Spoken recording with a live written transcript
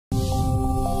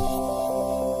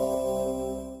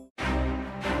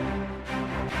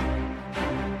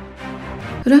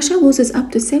Russia loses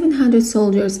up to 700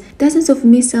 soldiers, dozens of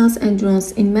missiles and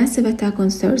drones in massive attack on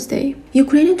Thursday.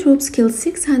 Ukrainian troops killed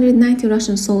 690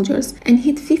 Russian soldiers and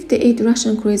hit 58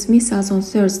 Russian cruise missiles on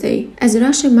Thursday, as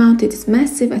Russia mounted its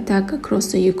massive attack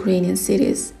across the Ukrainian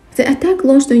cities. The attack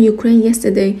launched on Ukraine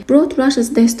yesterday brought Russia's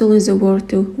death toll in the war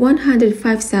to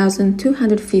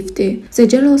 105,250, the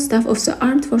General Staff of the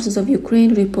Armed Forces of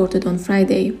Ukraine reported on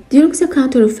Friday. During the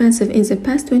counter-offensive in the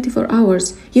past 24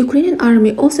 hours, Ukrainian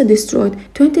army also destroyed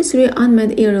 23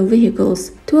 unmanned aerial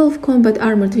vehicles, 12 combat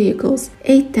armored vehicles,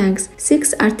 8 tanks,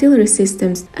 6 artillery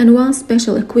systems, and 1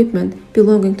 special equipment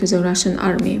belonging to the Russian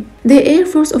army. The Air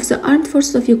Force of the Armed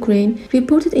Forces of Ukraine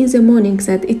reported in the morning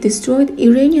that it destroyed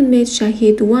Iranian-made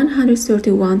Shahed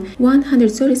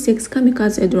 136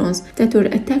 kamikaze drones that were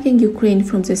attacking Ukraine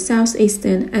from the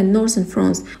southeastern and northern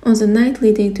fronts on the night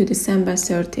leading to December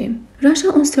 30.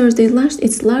 Russia on Thursday launched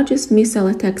its largest missile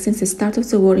attack since the start of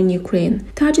the war in Ukraine,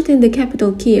 targeting the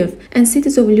capital Kiev and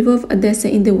cities of Lvov, Odessa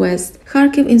in the west,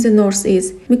 Kharkiv in the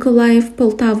northeast, Mykolaiv,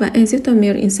 Poltava, and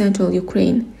Zhytomyr in central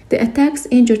Ukraine. The attacks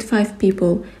injured 5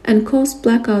 people and caused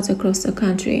blackouts across the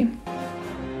country.